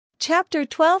Chapter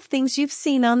 12 Things You've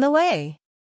Seen on the Way.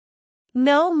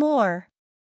 No more.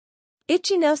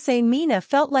 Ichinose Mina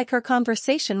felt like her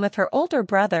conversation with her older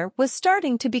brother was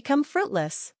starting to become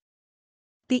fruitless.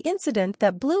 The incident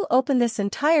that blew open this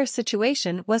entire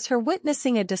situation was her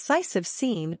witnessing a decisive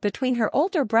scene between her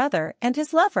older brother and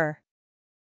his lover.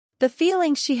 The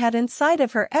feelings she had inside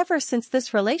of her ever since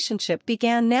this relationship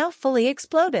began now fully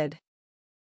exploded.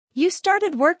 You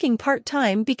started working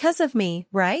part-time because of me,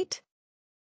 right?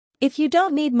 If you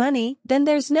don't need money, then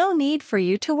there's no need for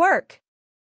you to work.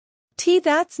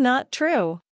 That's not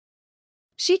true.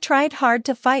 She tried hard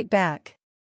to fight back.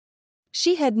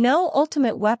 She had no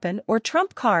ultimate weapon or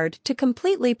trump card to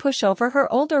completely push over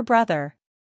her older brother.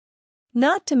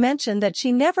 Not to mention that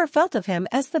she never felt of him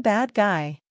as the bad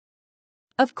guy.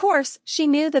 Of course, she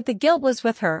knew that the guilt was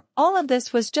with her. All of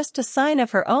this was just a sign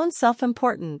of her own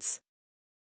self-importance.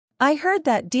 I heard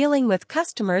that dealing with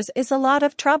customers is a lot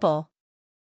of trouble.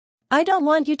 I don't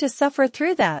want you to suffer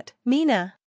through that,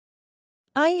 Mina.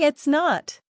 It's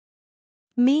not.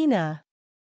 Mina.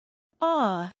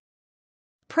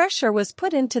 Pressure was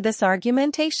put into this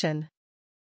argumentation.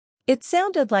 It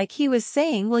sounded like he was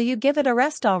saying, will you give it a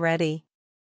rest already?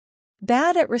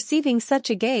 Bad at receiving such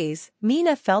a gaze,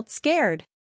 Mina felt scared.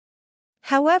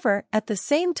 However, at the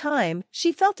same time,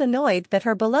 she felt annoyed that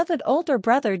her beloved older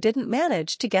brother didn't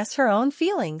manage to guess her own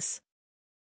feelings.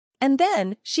 And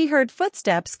then, she heard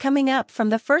footsteps coming up from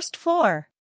the first floor.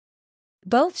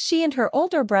 Both she and her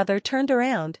older brother turned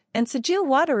around, and Suju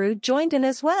Wataru joined in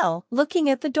as well, looking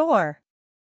at the door.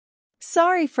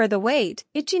 Sorry for the wait,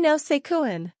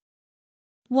 Ichinose-kun.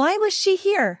 Why was she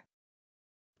here?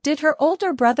 Did her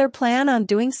older brother plan on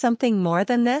doing something more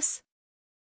than this?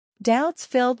 Doubts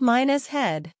filled Mina's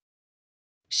head.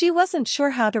 She wasn't sure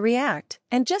how to react,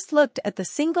 and just looked at the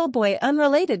single boy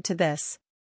unrelated to this.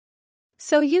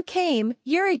 So you came,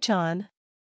 Yuri-chan?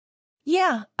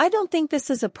 Yeah, I don't think this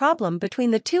is a problem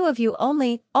between the two of you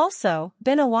only. Also,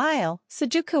 been a while,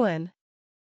 Suju-kun.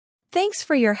 Thanks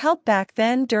for your help back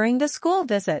then during the school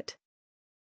visit.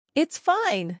 It's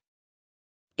fine.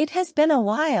 It has been a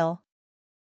while.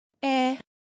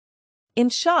 In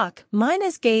shock,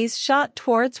 Mina's gaze shot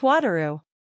towards Wataru.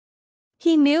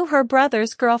 He knew her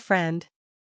brother's girlfriend.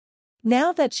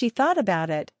 Now that she thought about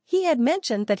it, he had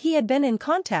mentioned that he had been in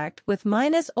contact with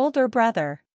Mina's older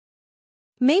brother.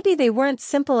 Maybe they weren't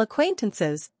simple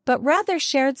acquaintances, but rather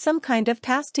shared some kind of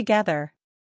past together.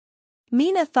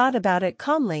 Mina thought about it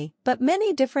calmly, but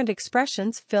many different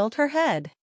expressions filled her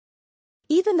head.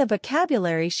 Even the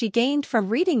vocabulary she gained from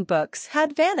reading books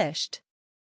had vanished.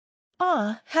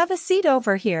 Have a seat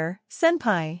over here,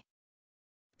 senpai.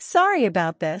 Sorry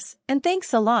about this, and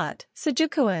thanks a lot,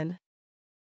 Suju-kun.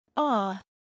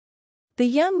 The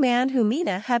young man who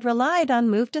Mina had relied on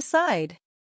moved aside.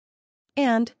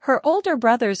 And her older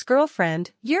brother's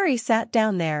girlfriend, Yuri, sat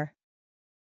down there.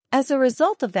 As a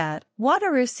result of that,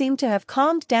 Wataru seemed to have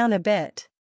calmed down a bit.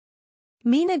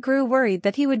 Mina grew worried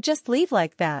that he would just leave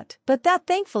like that, but that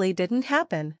thankfully didn't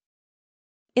happen.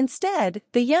 Instead,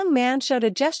 the young man showed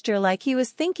a gesture like he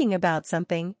was thinking about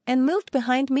something, and moved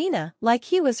behind Mina like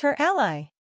he was her ally.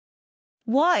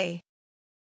 Why?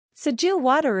 Suju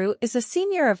Wataru is a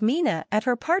senior of Mina at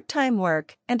her part-time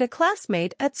work and a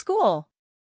classmate at school.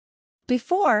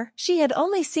 Before, she had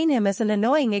only seen him as an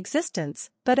annoying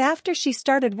existence, but after she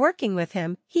started working with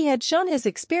him, he had shown his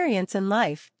experience in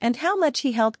life and how much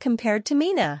he held compared to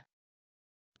Mina.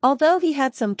 Although he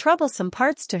had some troublesome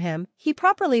parts to him, he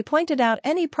properly pointed out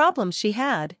any problems she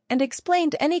had and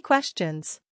explained any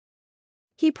questions.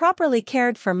 He properly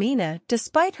cared for Mina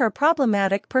despite her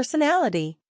problematic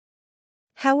personality.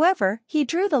 However, he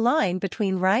drew the line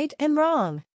between right and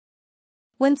wrong.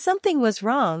 When something was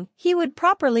wrong, he would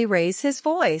properly raise his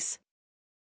voice.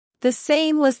 The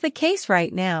same was the case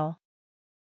right now.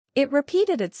 It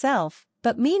repeated itself,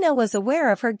 but Mina was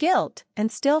aware of her guilt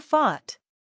and still fought.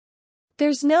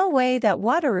 There's no way that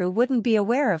Wataru wouldn't be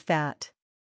aware of that.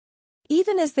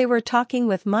 Even as they were talking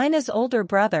with Mina's older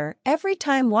brother, every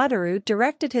time Wataru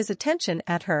directed his attention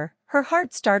at her, her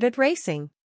heart started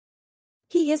racing.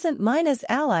 He isn't Mina's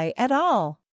ally at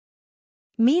all.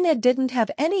 Mina didn't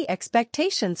have any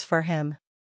expectations for him.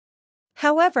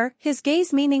 However, his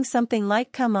gaze meaning something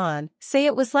like come on, say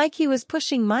it was like he was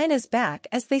pushing Mina's back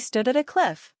as they stood at a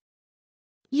cliff.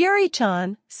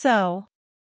 Yuri-chan, so.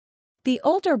 The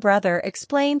older brother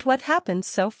explained what happened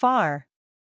so far.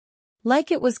 Like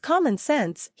it was common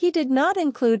sense, he did not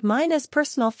include Mina's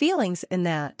personal feelings in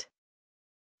that.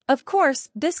 Of course,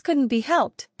 this couldn't be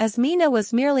helped, as Mina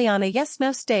was merely on a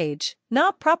yes-no stage,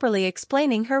 not properly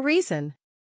explaining her reason.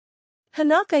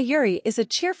 Hanaka Yuri is a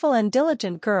cheerful and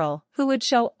diligent girl who would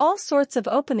show all sorts of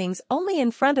openings only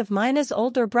in front of Mina's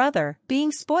older brother,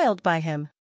 being spoiled by him.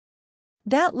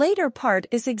 That later part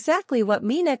is exactly what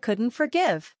Mina couldn't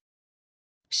forgive.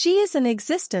 She is an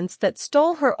existence that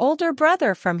stole her older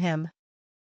brother from him.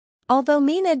 Although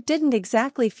Mina didn't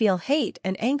exactly feel hate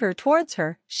and anger towards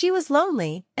her, she was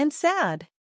lonely and sad.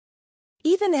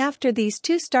 Even after these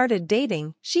two started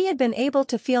dating, she had been able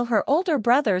to feel her older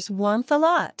brother's warmth a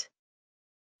lot.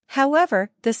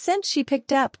 However, the scent she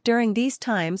picked up during these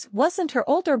times wasn't her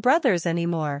older brother's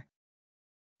anymore.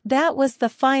 That was the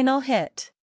final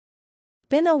hit.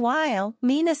 Been a while,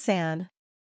 Mina-san.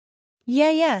 Yeah,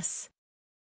 yes.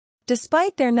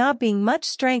 Despite there not being much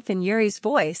strength in Yuri's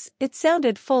voice, it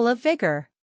sounded full of vigor.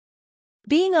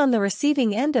 Being on the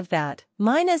receiving end of that,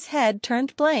 Mina's head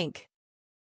turned blank.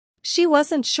 She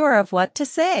wasn't sure of what to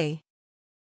say.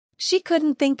 She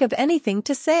couldn't think of anything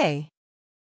to say.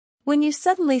 When you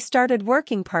suddenly started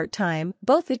working part-time,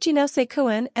 both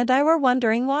Ichinose-kun and I were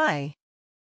wondering why.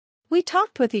 We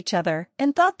talked with each other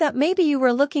and thought that maybe you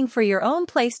were looking for your own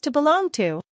place to belong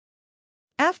to.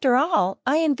 After all,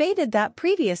 I invaded that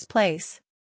previous place.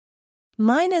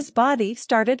 Mina's body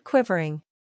started quivering.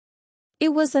 It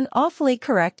was an awfully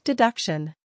correct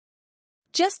deduction.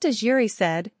 Just as Yuri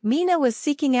said, Mina was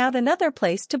seeking out another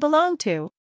place to belong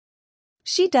to.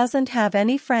 She doesn't have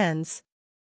any friends.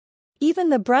 Even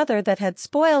the brother that had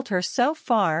spoiled her so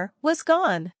far was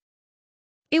gone.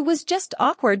 It was just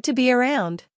awkward to be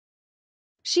around.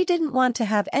 She didn't want to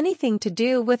have anything to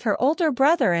do with her older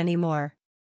brother anymore.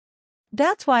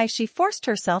 That's why she forced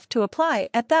herself to apply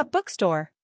at that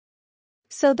bookstore.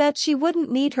 So that she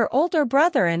wouldn't need her older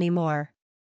brother anymore.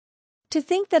 To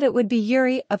think that it would be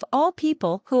Yuri of all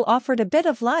people who offered a bit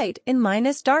of light in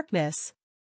Mina's darkness.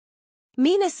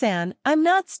 Mina-san, I'm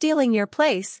not stealing your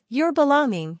place, you're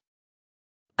belonging.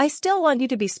 I still want you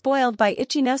to be spoiled by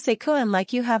Ichinose-kun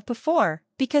like you have before,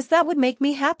 because that would make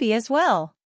me happy as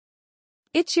well.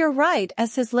 It's your right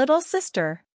as his little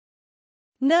sister.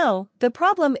 No, the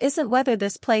problem isn't whether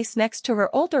this place next to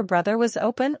her older brother was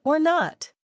open or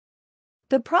not.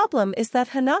 The problem is that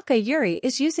Hanaka Yuri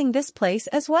is using this place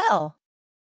as well.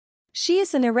 She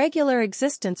is an irregular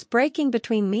existence breaking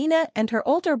between Mina and her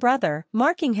older brother,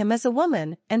 marking him as a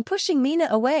woman and pushing Mina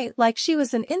away like she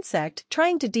was an insect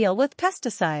trying to deal with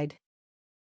pesticide.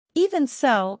 Even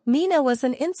so, Mina was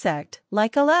an insect,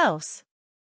 like a louse.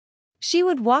 She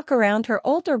would walk around her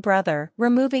older brother,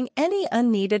 removing any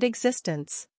unneeded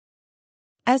existence.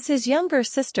 As his younger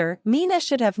sister, Mina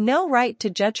should have no right to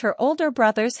judge her older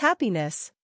brother's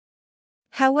happiness.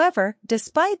 However,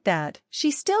 despite that,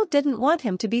 she still didn't want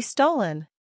him to be stolen.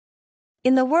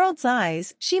 In the world's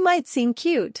eyes, she might seem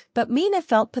cute, but Mina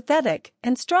felt pathetic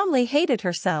and strongly hated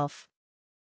herself.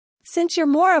 Since you're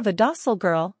more of a docile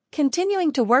girl,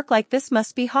 continuing to work like this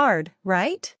must be hard,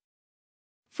 right?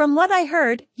 From what I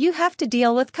heard, you have to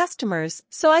deal with customers,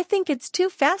 so I think it's too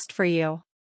fast for you.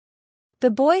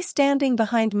 The boy standing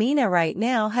behind Mina right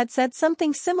now had said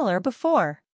something similar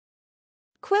before.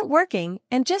 Quit working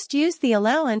and just use the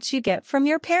allowance you get from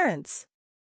your parents.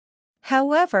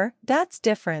 However, that's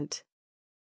different.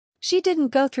 She didn't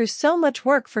go through so much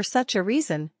work for such a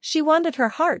reason, she wanted her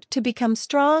heart to become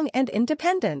strong and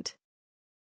independent.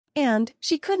 And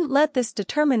she couldn't let this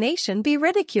determination be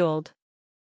ridiculed.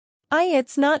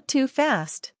 It's not too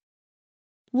fast.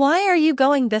 Why are you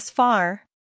going this far?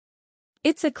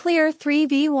 It's a clear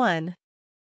 3v1.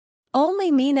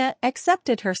 Only Mina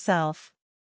accepted herself.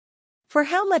 For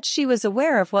how much she was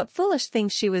aware of what foolish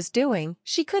things she was doing,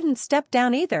 she couldn't step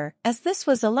down either, as this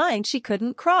was a line she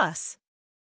couldn't cross.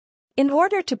 In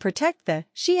order to protect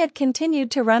she had continued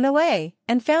to run away,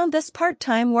 and found this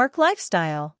part-time work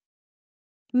lifestyle.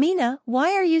 Mina,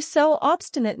 why are you so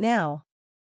obstinate now?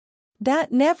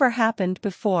 That never happened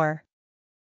before.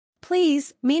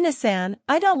 Please, Mina-san,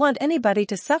 I don't want anybody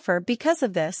to suffer because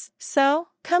of this, so,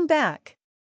 come back.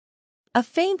 A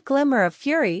faint glimmer of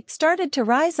fury started to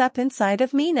rise up inside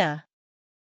of Mina.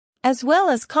 As well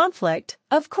as conflict,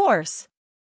 of course.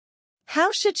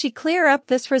 How should she clear up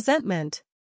this resentment?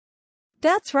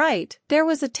 That's right, there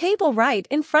was a table right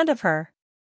in front of her.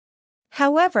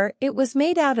 However, it was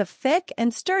made out of thick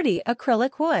and sturdy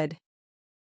acrylic wood.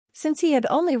 Since he had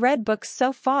only read books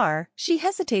so far, she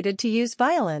hesitated to use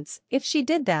violence. If she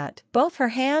did that, both her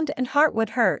hand and heart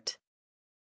would hurt.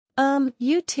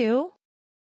 You too?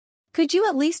 Could you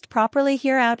at least properly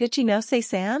hear out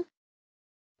Ichinose-san?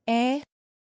 Eh?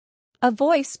 A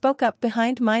voice spoke up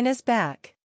behind Mina's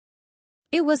back.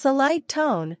 It was a light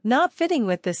tone, not fitting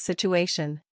with this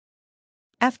situation.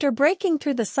 After breaking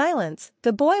through the silence,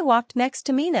 the boy walked next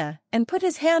to Mina and put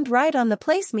his hand right on the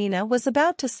place Mina was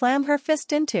about to slam her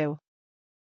fist into.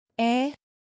 Eh?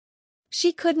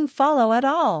 She couldn't follow at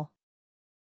all.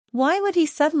 Why would he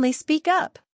suddenly speak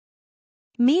up?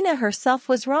 Mina herself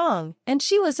was wrong, and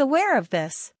she was aware of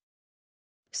this.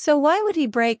 So why would he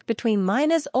break between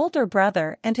Mina's older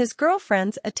brother and his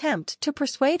girlfriend's attempt to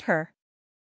persuade her?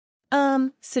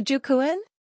 Sujuku-en?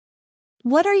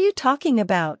 What are you talking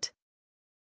about?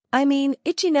 I mean,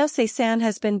 Ichinose-san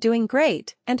has been doing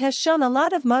great and has shown a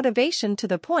lot of motivation to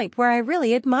the point where I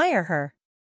really admire her.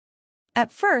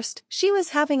 At first, she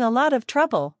was having a lot of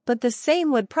trouble, but the same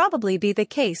would probably be the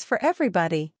case for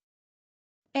everybody.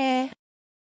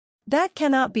 That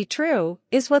cannot be true,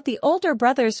 is what the older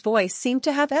brother's voice seemed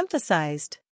to have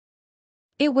emphasized.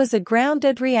 It was a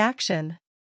grounded reaction.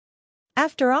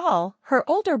 After all, her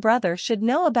older brother should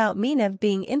know about Mina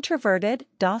being introverted,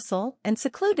 docile, and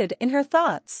secluded in her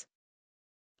thoughts.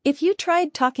 If you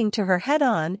tried talking to her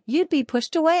head-on, you'd be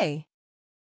pushed away.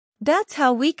 That's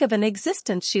how weak of an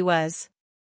existence she was.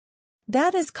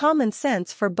 That is common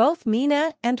sense for both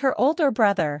Mina and her older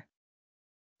brother.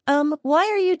 Why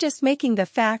are you just making the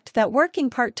fact that working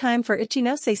part-time for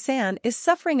Ichinose-san is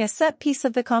suffering a set piece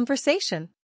of the conversation?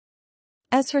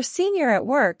 As her senior at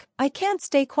work, I can't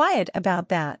stay quiet about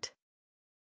that.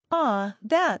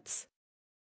 That's...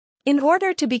 In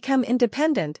order to become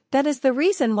independent, that is the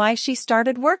reason why she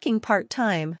started working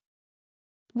part-time.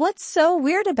 What's so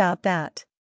weird about that?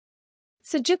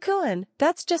 Sujuku-en,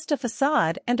 that's just a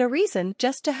facade and a reason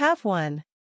just to have one.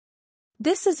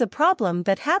 This is a problem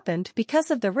that happened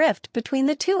because of the rift between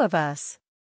the two of us.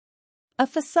 A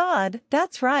facade,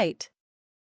 that's right.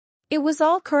 It was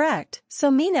all correct,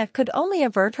 so Mina could only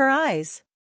avert her eyes.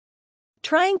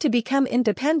 Trying to become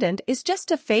independent is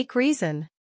just a fake reason.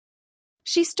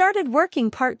 She started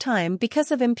working part-time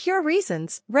because of impure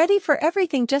reasons, ready for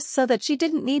everything just so that she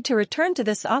didn't need to return to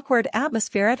this awkward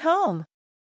atmosphere at home.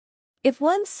 If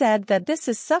one said that this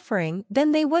is suffering,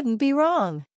 then they wouldn't be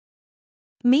wrong.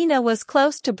 Mina was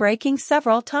close to breaking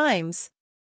several times.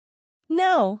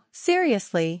 No,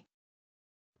 seriously.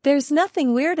 There's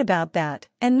nothing weird about that,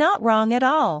 and not wrong at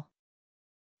all.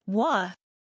 What?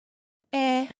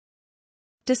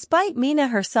 Despite Mina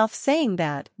herself saying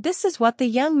that, this is what the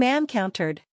young man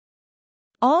countered.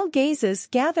 All gazes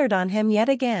gathered on him yet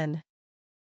again.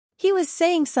 He was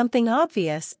saying something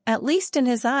obvious, at least in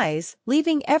his eyes,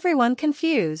 leaving everyone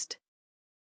confused.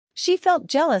 She felt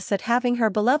jealous at having her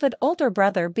beloved older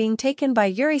brother being taken by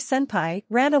Yuri-senpai,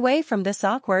 ran away from this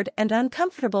awkward and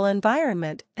uncomfortable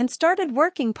environment, and started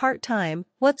working part-time.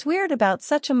 What's weird about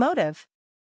such a motive?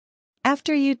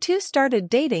 After you two started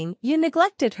dating, you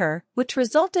neglected her, which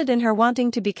resulted in her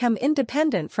wanting to become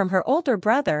independent from her older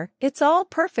brother. It's all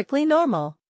perfectly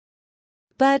normal.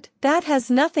 But that has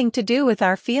nothing to do with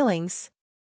our feelings.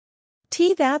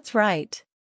 That's right.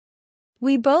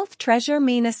 We both treasure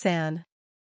Mina-san.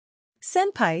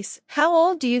 Senpais, how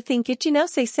old do you think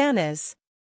Ichinose-san is?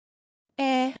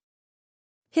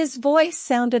 His voice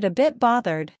sounded a bit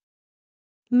bothered.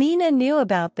 Mina knew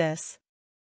about this.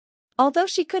 Although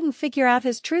she couldn't figure out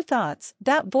his true thoughts,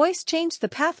 that voice changed the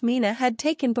path Mina had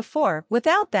taken before.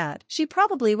 Without that, she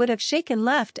probably would have shaken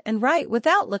left and right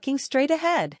without looking straight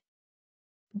ahead.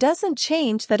 Doesn't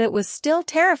change that it was still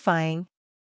terrifying.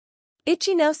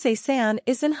 Ichinose-san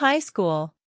is in high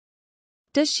school.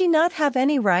 Does she not have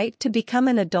any right to become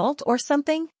an adult or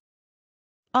something?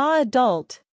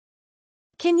 Adult.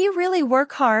 Can you really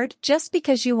work hard just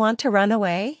because you want to run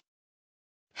away?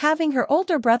 Having her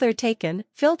older brother taken,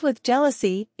 filled with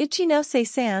jealousy,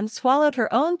 Ichinose-san swallowed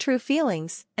her own true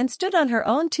feelings and stood on her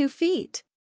own 2 feet.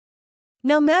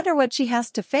 No matter what she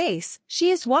has to face, she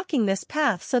is walking this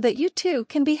path so that you two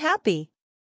can be happy.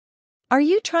 Are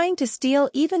you trying to steal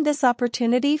even this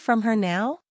opportunity from her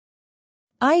now?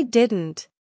 I didn't.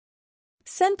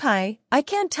 Senpai, I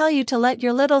can't tell you to let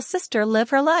your little sister live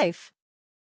her life.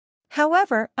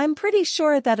 However, I'm pretty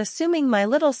sure that assuming my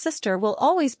little sister will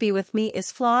always be with me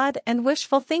is flawed and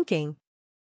wishful thinking.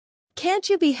 Can't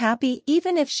you be happy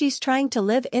even if she's trying to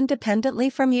live independently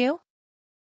from you?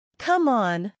 Come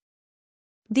on.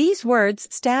 These words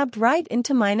stabbed right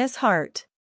into Mina's heart.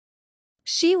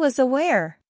 She was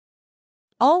aware.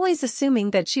 Always assuming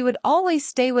that she would always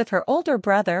stay with her older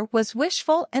brother was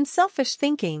wishful and selfish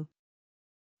thinking.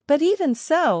 But even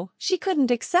so, she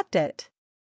couldn't accept it.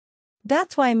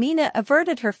 That's why Mina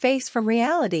averted her face from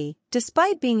reality,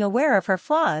 despite being aware of her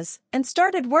flaws, and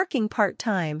started working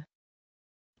part-time.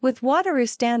 With Wataru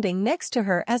standing next to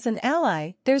her as an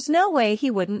ally, there's no way he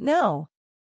wouldn't know.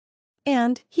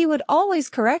 And he would always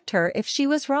correct her if she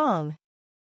was wrong.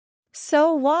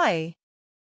 So why?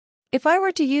 If I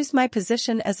were to use my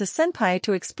position as a senpai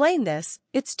to explain this,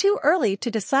 it's too early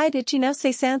to decide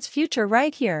Ichinose-san's future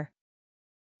right here.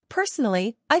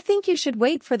 Personally, I think you should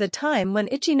wait for the time when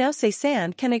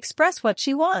Ichinose-san can express what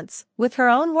she wants, with her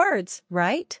own words,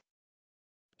 right?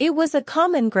 It was a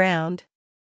common ground.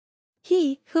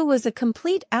 He, who was a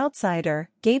complete outsider,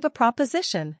 gave a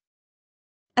proposition.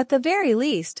 At the very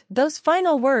least, those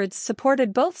final words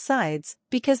supported both sides,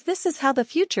 because this is how the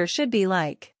future should be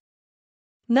like.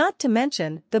 Not to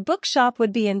mention, the bookshop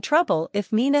would be in trouble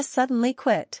if Mina suddenly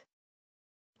quit.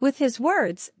 With his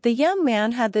words, the young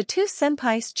man had the two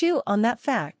senpais chew on that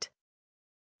fact.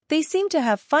 They seemed to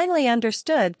have finally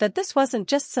understood that this wasn't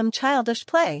just some childish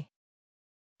play.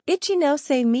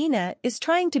 Ichinose Mina is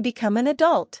trying to become an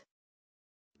adult.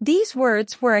 These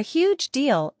words were a huge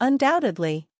deal,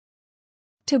 undoubtedly.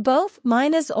 To both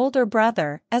Mina's older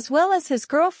brother as well as his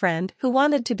girlfriend who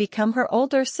wanted to become her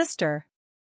older sister.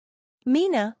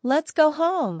 Mina, let's go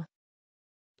home.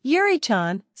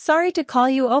 Yuri-chan, sorry to call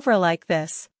you over like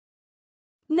this.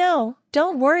 No,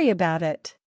 don't worry about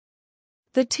it.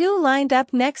 The two lined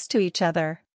up next to each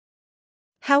other.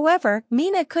 However,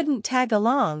 Mina couldn't tag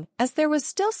along, as there was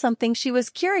still something she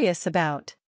was curious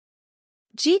about.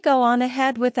 Go on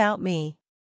ahead without me.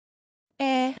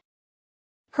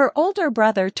 Her older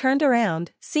brother turned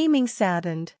around, seeming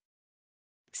saddened.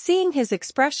 Seeing his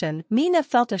expression, Mina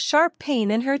felt a sharp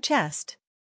pain in her chest.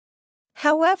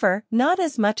 However, not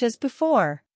as much as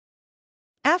before.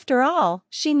 After all,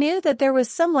 she knew that there was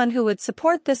someone who would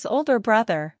support this older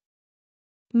brother.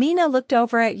 Mina looked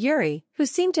over at Yuri, who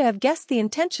seemed to have guessed the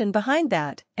intention behind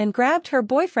that, and grabbed her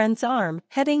boyfriend's arm,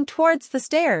 heading towards the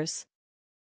stairs.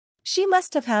 She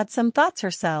must have had some thoughts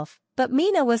herself, but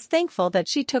Mina was thankful that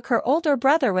she took her older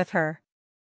brother with her.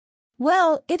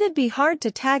 Well, it'd be hard to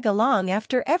tag along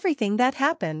after everything that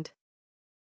happened.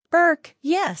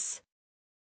 Yes.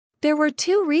 There were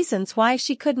two reasons why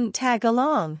she couldn't tag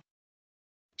along.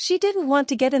 She didn't want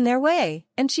to get in their way,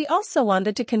 and she also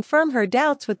wanted to confirm her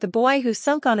doubts with the boy who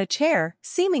sunk on a chair,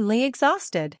 seemingly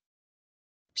exhausted.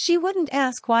 She wouldn't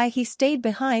ask why he stayed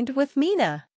behind with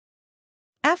Mina.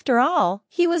 After all,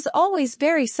 he was always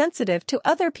very sensitive to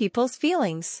other people's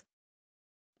feelings.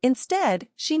 Instead,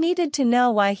 she needed to know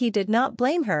why he did not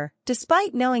blame her,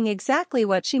 despite knowing exactly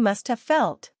what she must have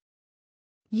felt.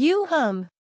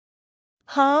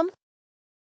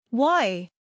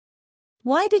 Why?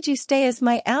 Why did you stay as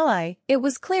my ally? It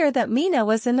was clear that Mina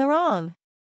was in the wrong.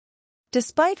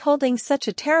 Despite holding such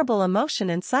a terrible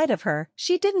emotion inside of her,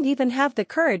 she didn't even have the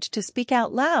courage to speak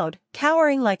out loud,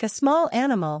 cowering like a small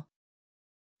animal.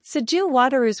 Suju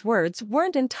Wataru's words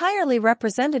weren't entirely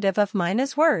representative of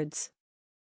Mina's words.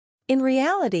 In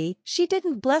reality, she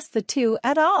didn't bless the two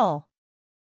at all.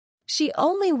 She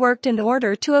only worked in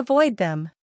order to avoid them.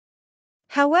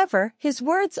 However, his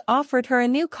words offered her a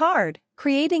new card,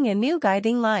 creating a new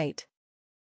guiding light.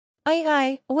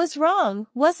 I was wrong,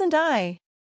 wasn't I?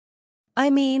 I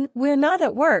mean, we're not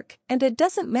at work, and it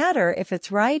doesn't matter if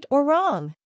it's right or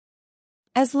wrong.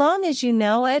 As long as you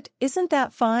know it, isn't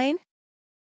that fine?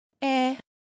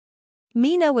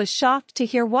 Mina was shocked to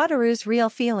hear Wataru's real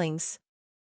feelings.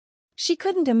 She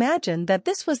couldn't imagine that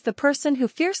this was the person who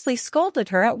fiercely scolded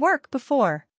her at work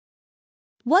before.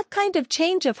 What kind of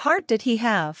change of heart did he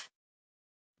have?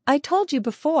 I told you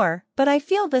before, but I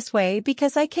feel this way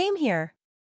because I came here.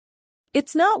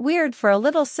 It's not weird for a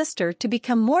little sister to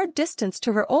become more distant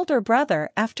to her older brother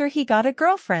after he got a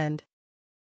girlfriend.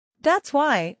 That's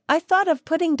why I thought of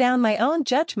putting down my own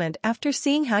judgment after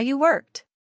seeing how you worked.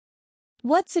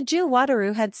 What Suju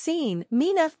Wataru had seen,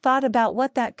 Mina thought about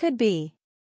what that could be.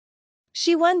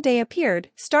 She one day appeared,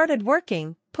 started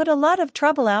working, put a lot of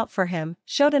trouble out for him,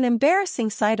 showed an embarrassing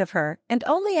side of her, and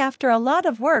only after a lot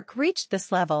of work reached this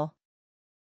level.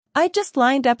 I just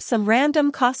lined up some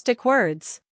random caustic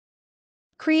words.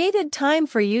 Created time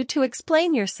for you to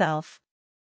explain yourself.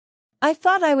 I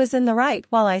thought I was in the right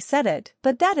while I said it,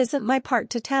 but that isn't my part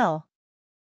to tell.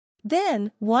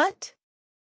 Then, what?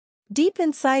 Deep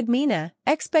inside Mina,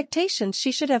 expectations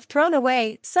she should have thrown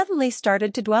away suddenly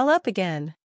started to dwell up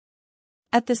again.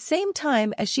 At the same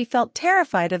time as she felt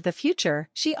terrified of the future,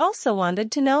 she also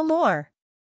wanted to know more.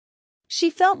 She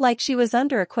felt like she was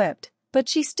under-equipped, but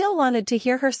she still wanted to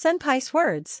hear her senpai's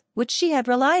words, which she had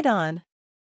relied on.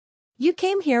 You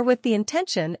came here with the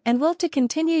intention and will to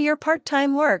continue your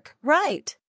part-time work,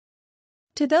 right?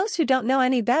 To those who don't know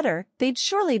any better, they'd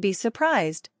surely be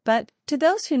surprised, but, to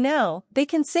those who know, they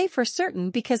can say for certain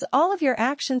because all of your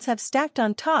actions have stacked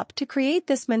on top to create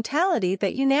this mentality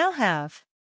that you now have.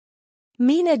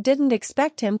 Mina didn't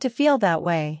expect him to feel that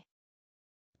way.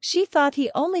 She thought he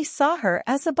only saw her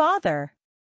as a bother.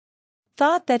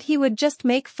 thought that he would just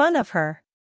make fun of her.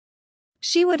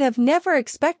 She would have never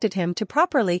expected him to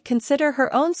properly consider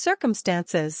her own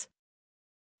circumstances.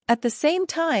 At the same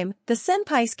time, the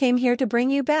senpais came here to bring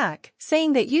you back,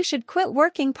 saying that you should quit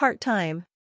working part-time.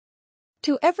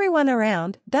 To everyone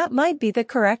around, that might be the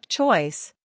correct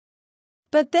choice.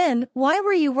 But then, why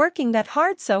were you working that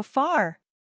hard so far?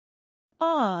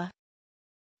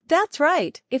 That's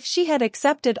right, if she had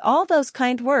accepted all those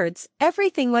kind words,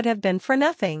 everything would have been for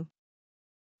nothing.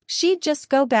 She'd just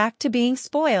go back to being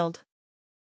spoiled.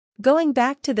 Going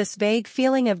back to this vague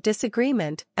feeling of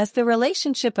disagreement as the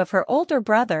relationship of her older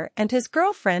brother and his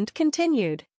girlfriend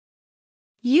continued.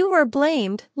 You were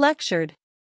blamed, lectured.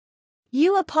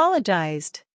 You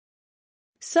apologized.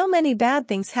 So many bad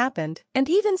things happened, and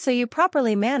even so you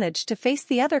properly managed to face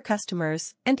the other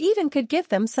customers and even could give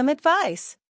them some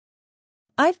advice.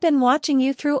 I've been watching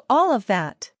you through all of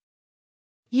that.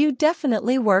 You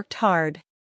definitely worked hard.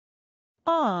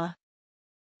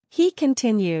 He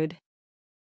continued.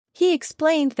 He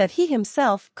explained that he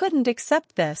himself couldn't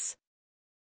accept this.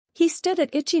 He stood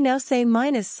at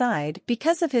Ichinose-mina's side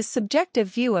because of his subjective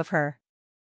view of her.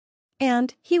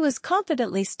 And he was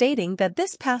confidently stating that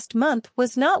this past month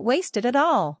was not wasted at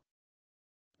all.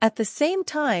 At the same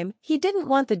time, he didn't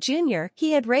want the junior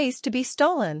he had raised to be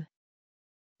stolen.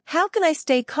 How can I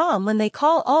stay calm when they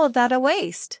call all of that a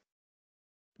waste?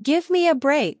 Give me a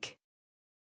break.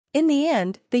 In the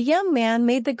end, the young man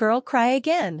made the girl cry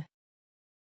again.